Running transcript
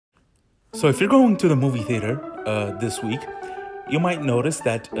So if you're going to the movie theater this week, you might notice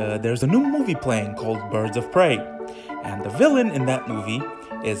that there's a new movie playing called Birds of Prey. And the villain in that movie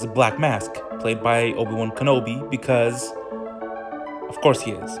is Black Mask, played by Obi-Wan Kenobi, because of course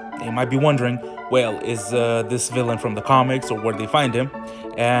he is. You might be wondering, well, is this villain from the comics or where they find him?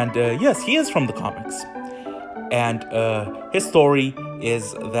 And yes, he is from the comics. And his story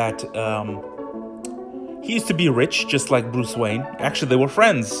is that he used to be rich, just like Bruce Wayne. Actually, they were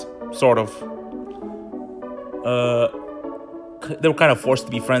friends, sort of. They were kind of forced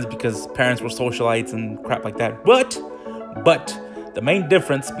to be friends because parents were socialites and crap like that. But the main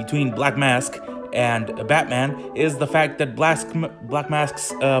difference between Black Mask and Batman is the fact that Black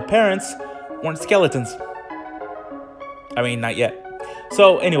Mask's parents weren't skeletons. I mean, not yet.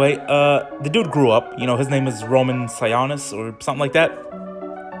 So anyway, the dude grew up. You know, his name is Roman Sionis or something like that.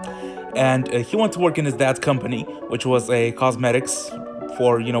 And he went to work in his dad's company, which was a cosmetics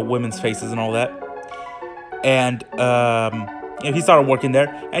for, you know, women's faces and all that. And he started working there,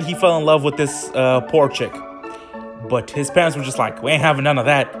 and he fell in love with this poor chick. But his parents were just like, we ain't having none of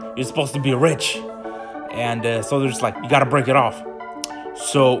that. You're supposed to be rich. And so they're just like, you gotta break it off.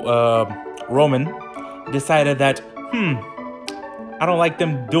 So Roman decided that, I don't like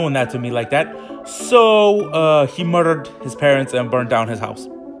them doing that to me like that. So he murdered his parents and burned down his house.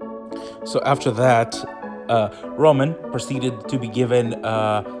 So after that, Roman proceeded to be given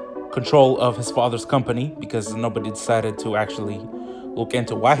control of his father's company because nobody decided to actually look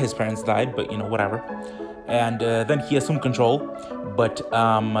into why his parents died, but you know, whatever. And then he assumed control, but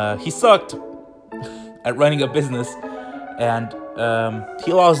he sucked at running a business, and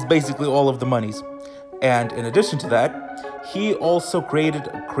he lost basically all of the monies. And in addition to that, he also created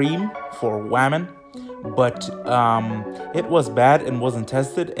a cream for women, but it was bad and wasn't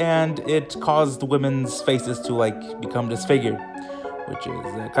tested, and it caused women's faces to like become disfigured, which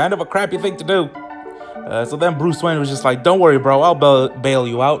is kind of a crappy thing to do. So then Bruce Wayne was just like, don't worry, bro, I'll bail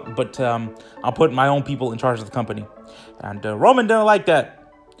you out, but I'll put my own people in charge of the company. And Roman didn't like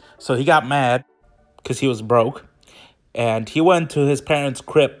that, so he got mad because he was broke, and he went to his parents'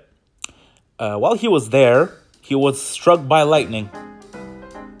 crib. While he was there, he was struck by lightning.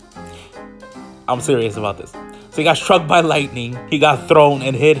 I'm serious about this. So he got struck by lightning, he got thrown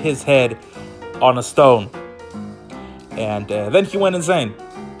and hit his head on a stone. And then he went insane.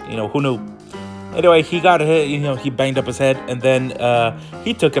 You know, who knew? Anyway, he got hit, you know, he banged up his head, and then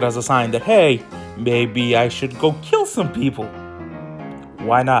he took it as a sign that, hey, maybe I should go kill some people.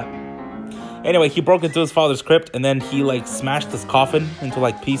 Why not? Anyway, he broke into his father's crypt, and then he like smashed his coffin into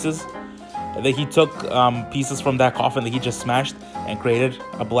like pieces. And then he took pieces from that coffin that he just smashed and created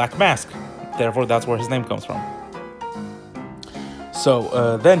a Black Mask. Therefore, that's where his name comes from.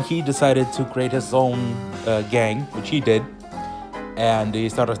 So then he decided to create his own gang, which he did. And he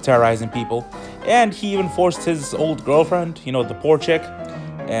started terrorizing people. And he even forced his old girlfriend, you know, the poor chick.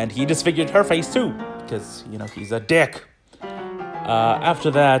 And he disfigured her face too, because, you know, he's a dick.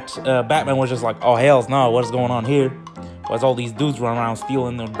 After that, Batman was just like, oh, hells no, what's going on here? Why's all these dudes running around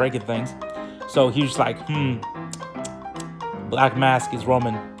stealing and breaking things? So he's just like, Black Mask is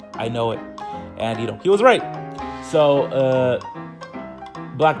Roman. I know it. And, you know, he was right. So,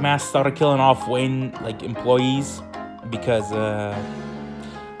 Black Mask started killing off Wayne, like, employees because, I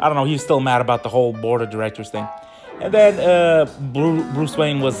don't know, he was still mad about the whole board of directors thing. And then Bruce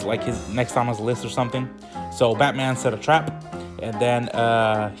Wayne was, like, his next on his list or something. So Batman set a trap, and then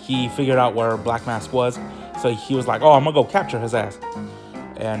he figured out where Black Mask was. So he was like, oh, I'm gonna go capture his ass.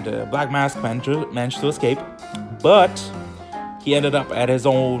 And Black Mask managed to escape, but he ended up at his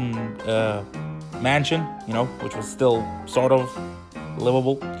own mansion, you know, which was still sort of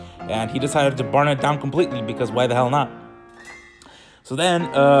livable, and he decided to burn it down completely because why the hell not? So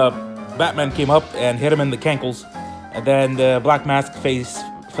then Batman came up and hit him in the cankles, and then the Black Mask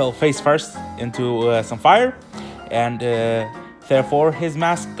fell face first into some fire, and therefore his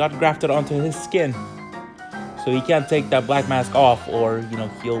mask got grafted onto his skin. So he can't take that Black Mask off, or, you know,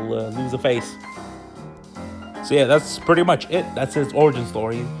 he'll lose a face. So yeah, that's pretty much it. That's his origin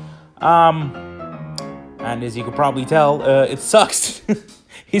story. And as you can probably tell, it sucks.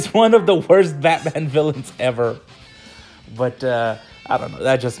 He's one of the worst Batman villains ever. But I don't know,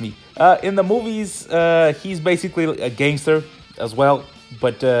 that's just me. In the movies, he's basically a gangster as well.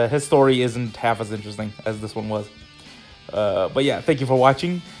 But his story isn't half as interesting as this one was. But yeah, thank you for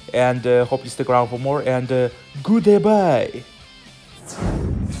watching, and hope you stick around for more, and goodbye.